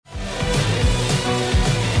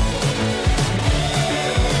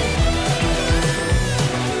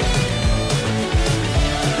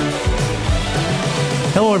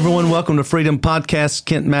Hello, everyone. Welcome to Freedom Podcast.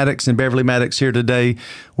 Kent Maddox and Beverly Maddox here today.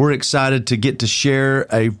 We're excited to get to share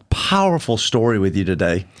a powerful story with you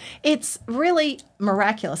today. It's really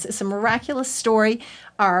miraculous. It's a miraculous story.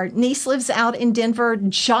 Our niece lives out in Denver,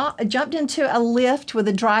 jumped into a Lyft with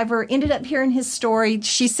a driver, ended up hearing his story.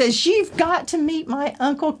 She says, "You've got to meet my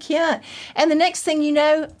Uncle Kent." And the next thing you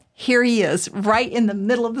know, here he is, right in the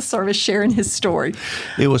middle of the service, sharing his story.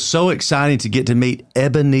 It was so exciting to get to meet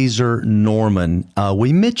Ebenezer Norman.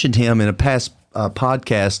 We mentioned him in a past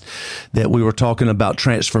podcast that we were talking about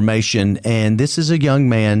transformation, and this is a young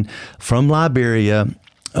man from Liberia.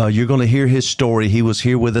 You're going to hear his story. He was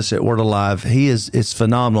here with us at Word Alive. It's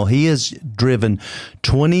phenomenal. He has driven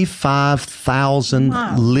 25,000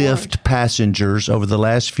 Lyft passengers over the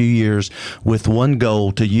last few years with one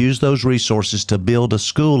goal: to use those resources to build a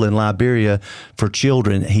school in Liberia for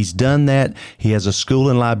children. He's done that. He has a school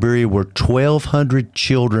in Liberia where 1,200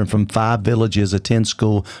 children from 5 villages attend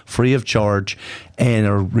school free of charge and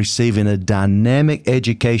are receiving a dynamic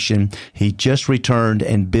education. He just returned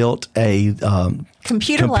and built a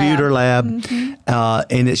computer lab. Mm-hmm.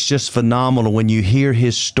 And it's just phenomenal when you hear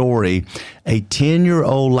his story. A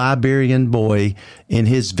 10-year-old Liberian boy in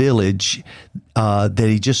his village that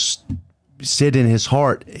he just said in his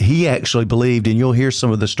heart, he actually believed, and you'll hear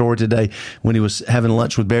some of the story today when he was having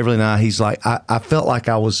lunch with Beverly and I. He's like, I felt like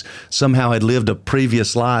I was somehow had lived a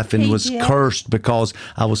previous life and was cursed because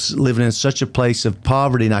I was living in such a place of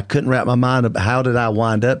poverty and I couldn't wrap my mind about how did I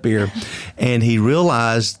wind up here. And he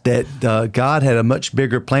realized that God had a much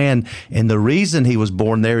bigger plan, and the reason he was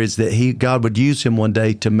born there is that God would use him one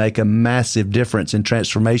day to make a massive difference in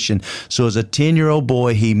transformation. So as a 10-year-old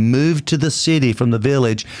boy, he moved to the city from the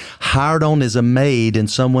village, hired on as a maid in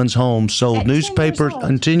someone's home, sold newspapers,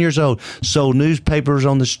 and 10 years old, sold newspapers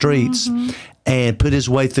on the streets, and put his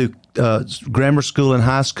way through grammar school and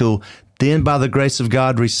high school. Then, by the grace of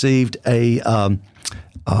God, received a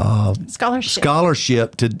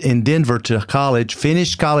scholarship in Denver to college,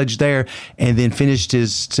 finished college there, and then finished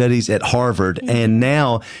his studies at Harvard. Mm-hmm. And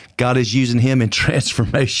now God is using him in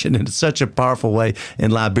transformation in such a powerful way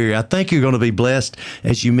in Liberia. I think you're going to be blessed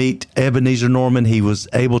as you meet Ebenezer Norman. He was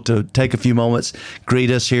able to take a few moments,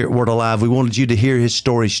 greet us here at Word Alive. We wanted you to hear his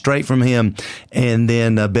story straight from him. And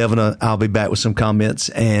then, Bev and I'll be back with some comments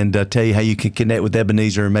and tell you how you can connect with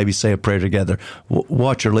Ebenezer and maybe say a prayer together.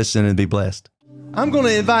 Watch or listen and be blessed. I'm going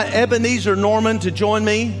to invite Ebenezer Norman to join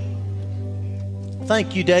me.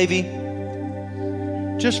 Thank you, Davey.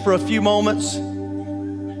 Just for a few moments.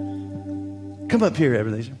 Come up here,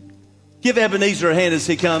 Ebenezer. Give Ebenezer a hand as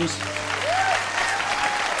he comes.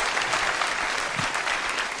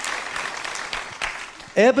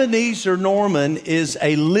 Ebenezer Norman is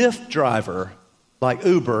a Lyft driver, like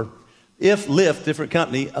Uber. If Lyft, different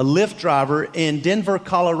company, a Lyft driver in Denver,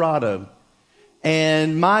 Colorado.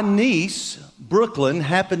 And my niece, Brooklyn,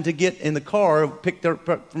 happened to get in the car, picked her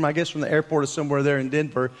up from, I guess, from the airport or somewhere there in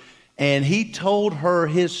Denver, and he told her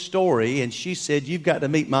his story, and she said, "You've got to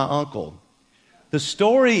meet my uncle." The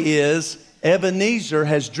story is Ebenezer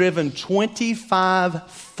has driven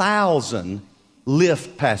 25,000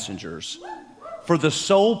 Lyft passengers for the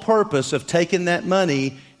sole purpose of taking that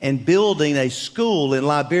money and building a school in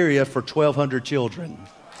Liberia for 1,200 children.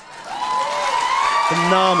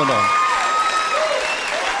 Phenomenal.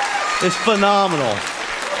 It's phenomenal.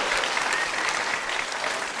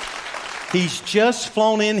 He's just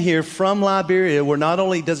flown in here from Liberia, where not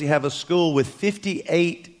only does he have a school with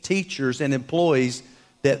 58 teachers and employees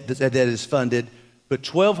that is funded, but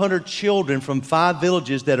 1,200 children from 5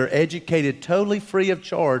 villages that are educated totally free of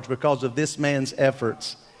charge because of this man's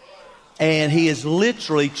efforts. And he is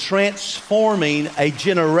literally transforming a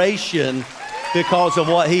generation because of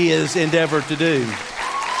what he has endeavored to do.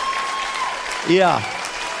 Yeah.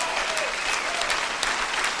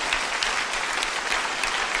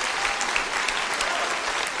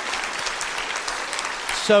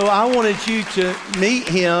 So I wanted you to meet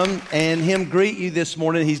him and him greet you this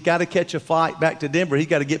morning. He's got to catch a flight back to Denver. He's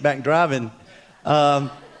got to get back driving.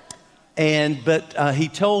 But he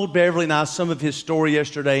told Beverly and I some of his story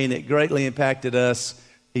yesterday, and it greatly impacted us.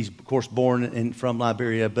 He's, of course, born from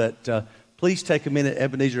Liberia. But please take a minute,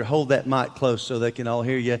 Ebenezer, hold that mic close so they can all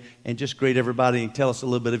hear you, and just greet everybody and tell us a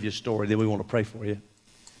little bit of your story. Then we want to pray for you.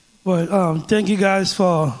 Well, thank you guys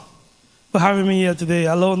for having me here today.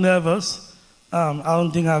 I'm a little nervous. I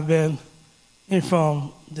don't think I've been in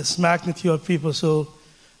from this magnitude of people, so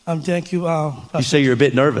thank you. You say you're a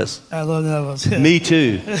bit nervous. I'm a little nervous. Yeah. Me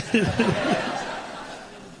too.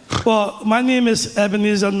 Well, my name is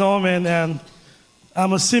Ebenezer Norman, and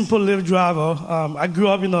I'm a simple Lyft driver. I grew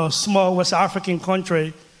up in a small West African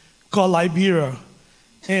country called Liberia.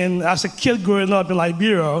 And as a kid growing up in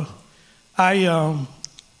Liberia,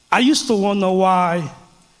 I used to wonder why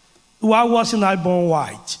wasn't I born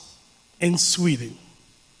white in Sweden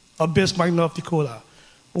or Bismarck, North Dakota?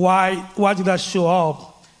 Why did I show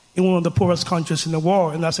up in one of the poorest countries in the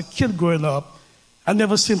world? And as a kid growing up, I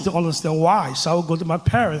never seemed to understand why. So I would go to my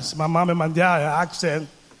parents, my mom and my dad, and ask them,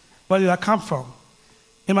 where did I come from?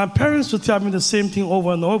 And my parents would tell me the same thing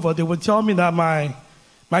over and over. They would tell me that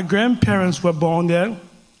my grandparents were born there,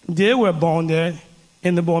 they were born there,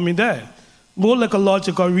 and they born me there. More like a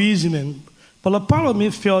logical reasoning. But a part of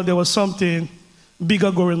me felt there was something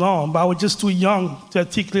bigger going on, but I was just too young to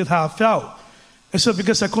articulate how I felt. And so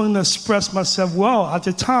because I couldn't express myself well at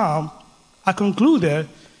the time, I concluded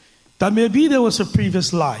that maybe there was a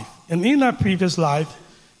previous life. And in that previous life,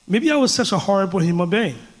 maybe I was such a horrible human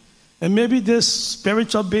being. And maybe this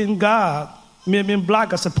spiritual being God made me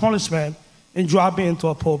black as a punishment and dropped me into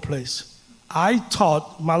a poor place. I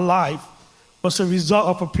thought my life was a result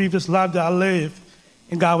of a previous life that I lived,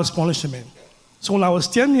 and God was punishing me. So when I was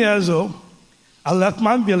 10 years old, I left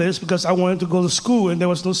my village because I wanted to go to school, and there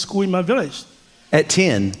was no school in my village. At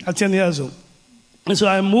 10? At 10 years old. And so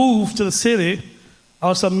I moved to the city. I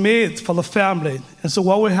was a maid for the family. And so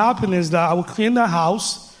what would happen is that I would clean the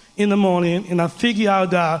house in the morning, and I figured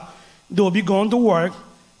out that they would be going to work.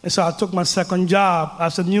 And so I took my second job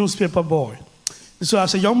as a newspaper boy. And so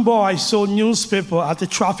as a young boy, I sold newspaper at the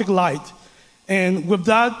traffic light. And with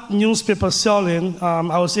that newspaper selling,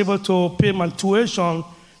 I was able to pay my tuition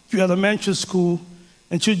through elementary school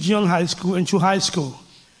and through junior high school and through high school.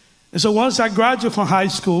 And so once I graduated from high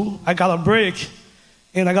school, I got a break,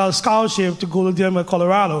 and I got a scholarship to go to Denver,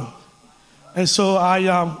 Colorado. And so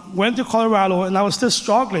I went to Colorado, and I was still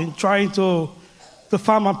struggling, trying to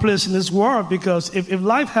find my place in this world, because if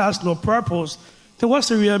life has no purpose, then what's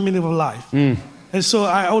the real meaning of life? And so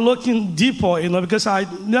I was looking deeper, because I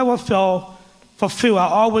never felt fulfilled. I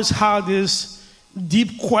always had this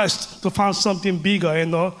deep quest to find something bigger,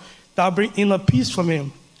 that would bring inner peace for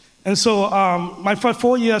me. And so my first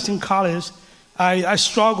 4 years in college, I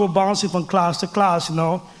struggled bouncing from class to class,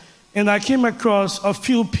 and I came across a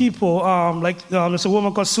few people, there's a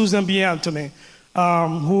woman called Susan B. Anthony,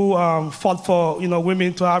 who fought for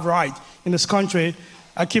women to have rights in this country.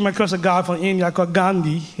 I came across a guy from India called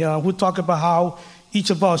Gandhi, who talked about how each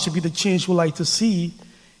of us should be the change we like to see.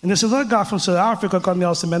 And there's another guy from South Africa called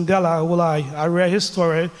Nelson Mandela, who I read his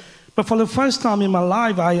story. But for the first time in my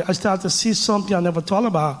life, I started to see something I never thought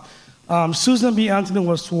about. Susan B. Anthony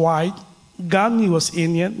was white, Gandhi was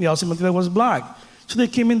Indian, Nelson Mandela was black. So they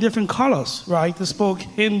came in different colors, right? They spoke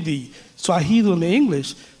Hindi, Swahili, and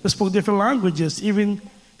English. They spoke different languages. Even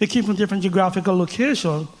they came from different geographical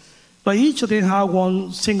locations. But each of them had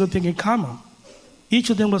one single thing in common. Each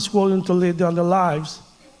of them was willing to lay down their lives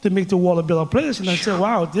to make the world a better place. And I said,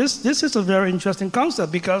 wow, this is a very interesting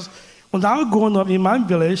concept, because when I was growing up in my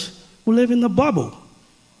village, we lived in a bubble.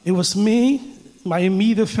 It was me, my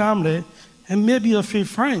immediate family, and maybe a few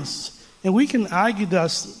friends. And we can argue that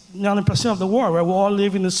 90% of the world, right? We all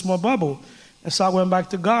live in a small bubble. And so I went back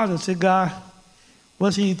to God and said, God,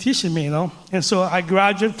 what's He teaching me, And so I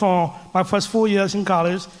graduated from my first 4 years in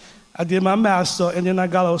college. I did my master, and then I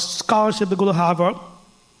got a scholarship to go to Harvard.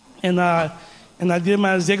 And I did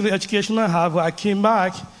my executive education at Harvard. I came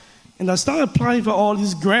back, and I started applying for all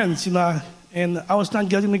these grants, And I was not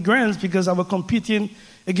getting the grants because I was competing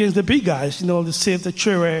against the big guys, the Save the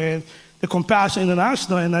Children and the Compassion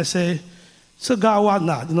International. And I said, so God, why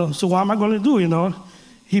not? So what am I going to do,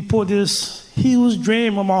 He put this huge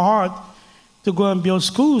dream on my heart to go and build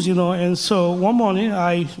schools, And so one morning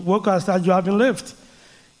I woke up and started driving Lyft.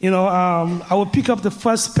 I would pick up the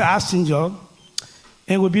first passenger, and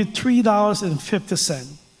it would be $3.50.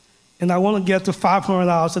 And I want to get to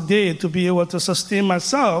 $500 a day to be able to sustain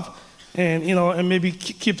myself and, and maybe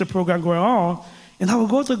keep the program going on. And I would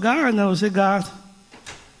go to God and I would say, God,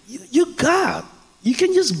 God, you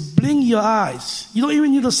can just blink your eyes. You don't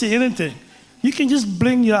even need to say anything. You can just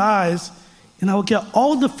blink your eyes, and I will get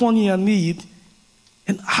all the funding I need,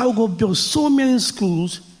 and I will go build so many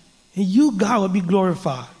schools, and you, God, will be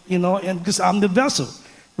glorified, and because I'm the vessel,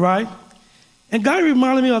 right? And God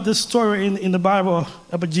reminded me of this story in the Bible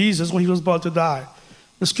about Jesus when He was about to die.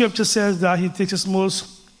 The scripture says that He takes His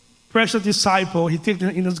most precious disciple, He takes him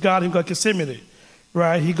in His garden called Gethsemane,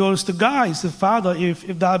 right? He goes to God, He says, Father, if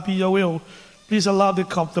that be your will, please allow the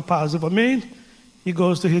cup to pass over me. He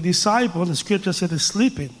goes to His disciple, and the scripture says he's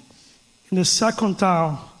sleeping. In the second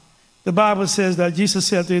time, the Bible says that Jesus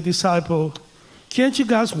said to His disciple, can't you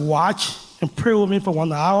guys watch and pray with me for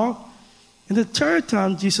 1 hour? And the third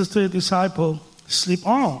time, Jesus told His disciple, sleep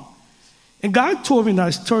on. And God told me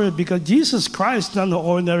that story because Jesus Christ is not an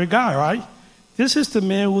ordinary guy, right? This is the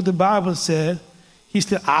man who the Bible said he's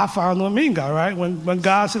the Alpha and Omega, right? When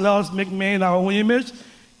God said, let us make man in our own image,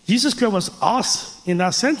 Jesus Christ was us in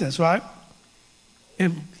that sentence, right?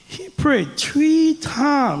 And he prayed 3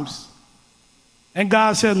 times. And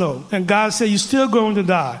God said no. And God said, you're still going to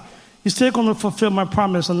die. You're still going to fulfill my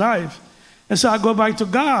promise on life. And so I go back to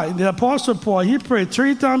God. The Apostle Paul, he prayed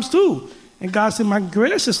 3 times too. And God said, my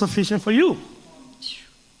grace is sufficient for you.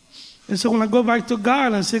 And so when I go back to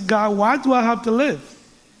God and say, God, why do I have to live?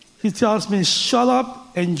 He tells me, shut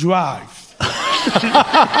up and drive.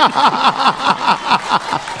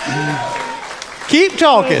 Keep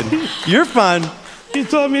talking. You're fine. He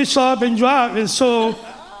told me, shut up and drive. And so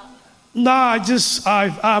now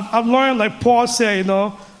I've learned, like Paul said,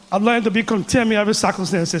 I've learned to be content in every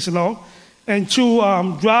circumstances, And through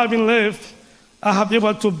driving Lyft, I have been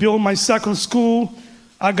able to build my second school.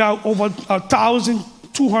 I got over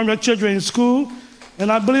 1,200 children in school.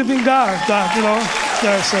 And I believe in God that,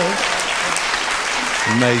 that's it.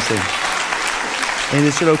 Amazing. And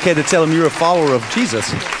is it okay to tell them you're a follower of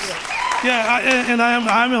Jesus? Yeah, and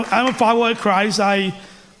I'm a follower of Christ. I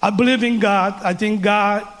believe in God. I think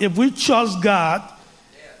God, if we trust God,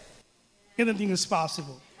 anything is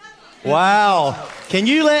possible. Wow. Can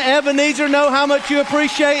you let Ebenezer know how much you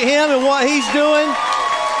appreciate him and what he's doing?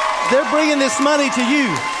 They're bringing this money to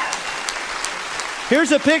you.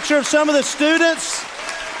 Here's a picture of some of the students.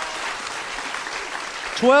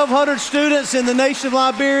 1,200 students in the nation of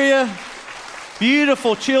Liberia.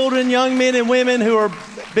 Beautiful children, young men and women who are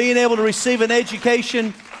being able to receive an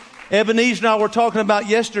education. Ebenezer and I were talking about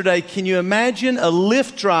yesterday. Can you imagine a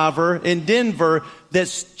Lyft driver in Denver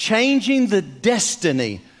that's changing the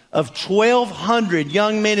destiny of 1,200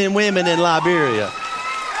 young men and women in Liberia?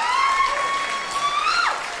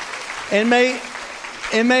 And may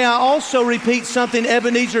I also repeat something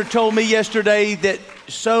Ebenezer told me yesterday that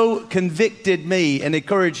so convicted me and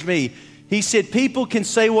encouraged me. He said, people can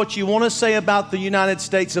say what you want to say about the United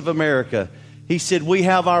States of America. He said, we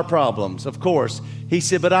have our problems, of course. He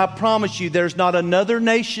said, but I promise you, there's not another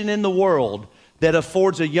nation in the world that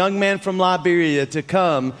affords a young man from Liberia to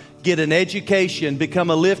come, get an education, become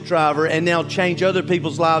a Lyft driver, and now change other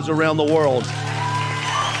people's lives around the world.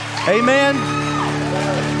 Amen.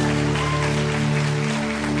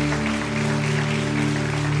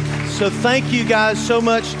 So thank you guys so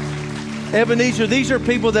much. Ebenezer, these are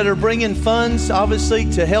people that are bringing funds, obviously,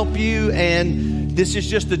 to help you. And this is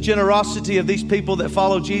just the generosity of these people that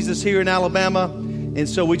follow Jesus here in Alabama. And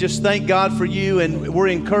so we just thank God for you, and we're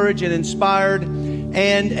encouraged and inspired.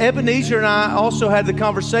 And Ebenezer and I also had the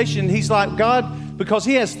conversation. He's like, God, because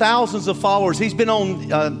he has thousands of followers. He's been on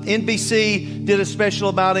NBC, did a special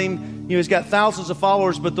about him. He's got thousands of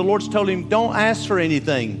followers, but the Lord's told him, don't ask for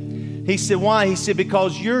anything. He said, why? He said,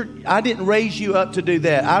 because I didn't raise you up to do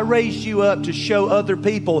that. I raised you up to show other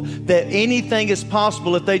people that anything is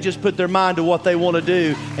possible if they just put their mind to what they want to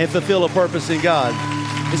do and fulfill a purpose in God.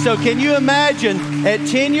 And so can you imagine at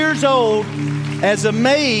 10 years old, as a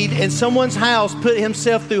maid in someone's house, put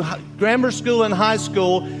himself through grammar school and high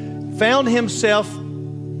school, found himself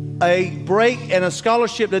a break and a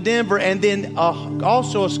scholarship to Denver, and then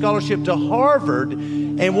also a scholarship to Harvard.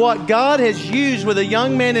 And what God has used with a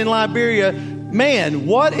young man in Liberia, man,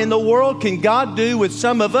 what in the world can God do with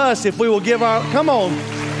some of us if we will give come on.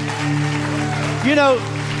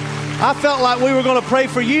 I felt like we were going to pray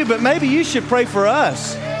for you, but maybe you should pray for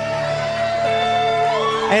us.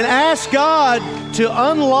 And ask God to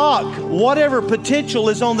unlock whatever potential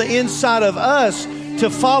is on the inside of us to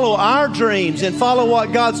follow our dreams and follow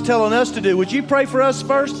what God's telling us to do. Would you pray for us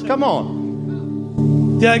first? Come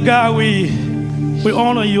on. Dear God, we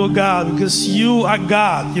honor you, God, because you are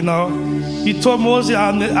God, You told Moses,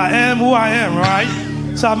 I am who I am, right?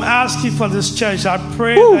 So I'm asking for this church. I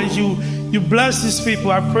pray that you bless these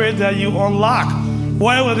people. I pray that you unlock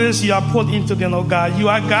whatever it is you have put into them, oh God. You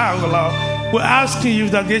are God, oh Lord. We're asking you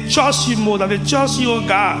that they trust you more, that they trust you, oh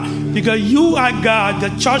God, because you are God,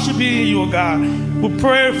 that trust you being you, oh God. We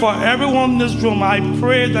pray for everyone in this room. I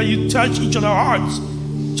pray that you touch each of their hearts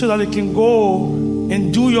so that they can go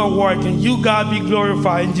and do your work, and you, God, be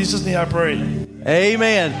glorified. In Jesus' name I pray.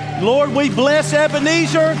 Amen. Lord, we bless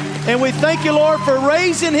Ebenezer, and we thank you, Lord, for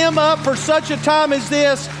raising him up for such a time as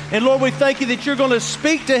this. And Lord, we thank you that you're going to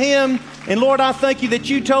speak to him. And Lord, I thank you that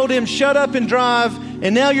you told him, shut up and drive.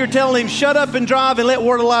 And now you're telling him, shut up and drive, and let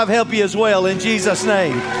Word Alive help you as well, in Jesus'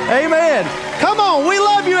 name. Amen. Come on, we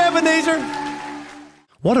love you, Ebenezer.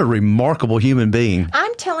 What a remarkable human being.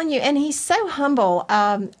 I'm telling you, and he's so humble.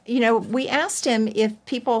 We asked him if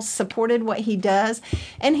people supported what he does,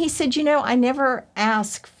 and he said, I never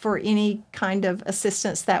ask for any kind of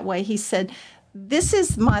assistance that way. He said, this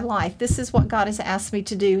is my life. This is what God has asked me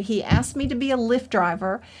to do. He asked me to be a Lyft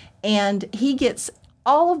driver, and he gets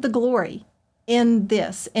all of the glory in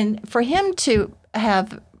this. And for him to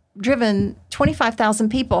have driven 25,000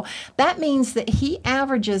 people, that means that he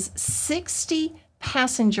averages 60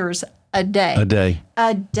 passengers a day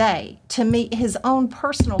to meet his own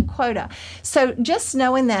personal quota. So just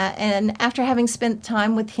knowing that, and after having spent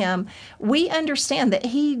time with him, we understand that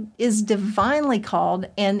he is divinely called,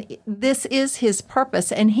 and this is his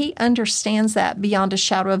purpose, and he understands that beyond a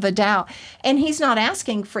shadow of a doubt. And he's not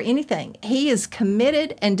asking for anything. He is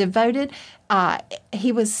committed and devoted.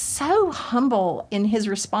 He was so humble in his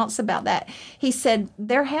response about that. He said,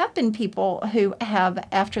 there have been people who have,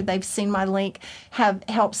 after they've seen my link, have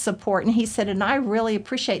helped support. And he said, and I really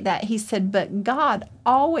appreciate that. He said, but God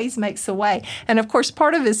always makes a way. And of course,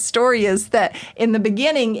 part of his story is that in the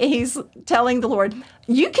beginning, he's telling the Lord,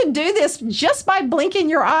 you can do this just by blinking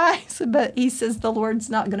your eyes. But he says, the Lord's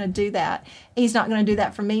not going to do that. He's not going to do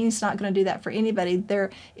that for me. He's not going to do that for anybody. There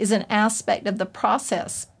is an aspect of the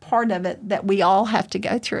process, part of it, that we all have to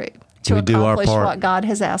go through to accomplish what God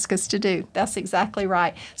has asked us to do. That's exactly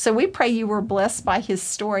right. So we pray you were blessed by his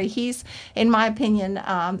story. He's, in my opinion,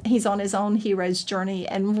 he's on his own hero's journey.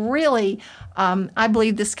 And really, I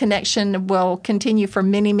believe this connection will continue for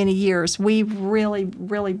many, many years. We really,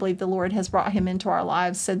 really believe the Lord has brought him into our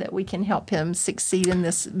lives so that we can help him succeed in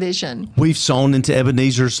this vision. We've sown into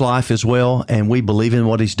Ebenezer's life as well, and we believe in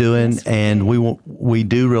what he's doing. Yes, and we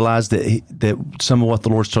do realize that some of what the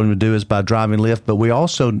Lord's told him to do is by driving Lyft, but we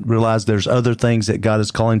also realize there's other things that God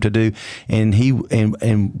is calling him to do, and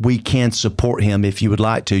we can support him if you would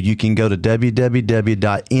like to. You can go to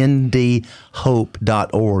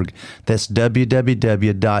www.ndhope.org. That's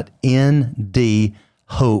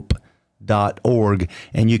www.ndhope.org,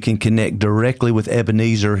 and you can connect directly with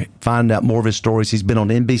Ebenezer, find out more of his stories. He's been on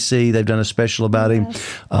NBC. They've done a special about him.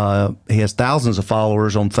 He has thousands of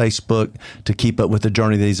followers on Facebook to keep up with the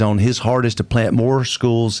journey that he's on. His heart is to plant more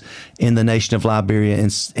schools in the nation of Liberia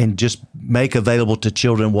and just make available to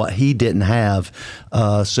children what he didn't have,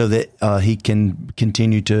 so that he can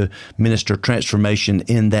continue to minister transformation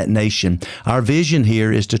in that nation. Our vision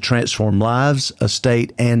here is to transform lives, a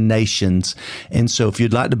state, and nations. And so if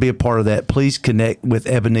you'd like to be a part of that, please connect with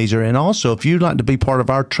Ebenezer. And also, if you'd like to be part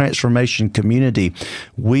of our transformation community,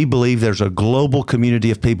 we believe there's a global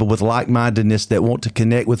community of people with like-mindedness that want to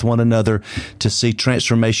connect with one another to see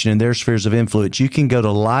transformation in their spheres of influence. You can go to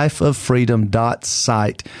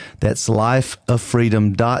lifeoffreedom.site. That's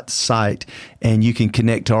lifeoffreedom.site, and you can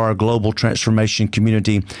connect to our global transformation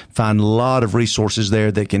community. Find a lot of resources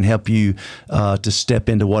there that can help you to step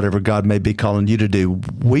into whatever God may be calling you to do.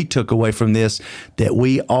 We took away from this that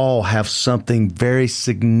we all have something very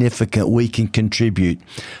significant we can contribute.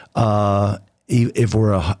 If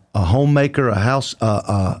we're a homemaker, a house,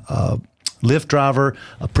 Lyft driver,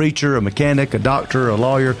 a preacher, a mechanic, a doctor, a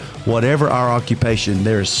lawyer, whatever our occupation,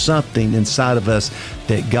 there is something inside of us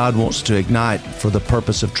that God wants to ignite for the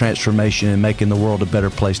purpose of transformation and making the world a better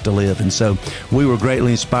place to live. And so we were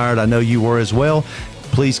greatly inspired. I know you were as well.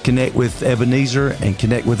 Please connect with Ebenezer and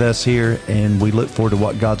connect with us here, and we look forward to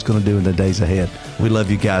what God's going to do in the days ahead. We love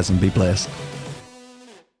you guys, and be blessed.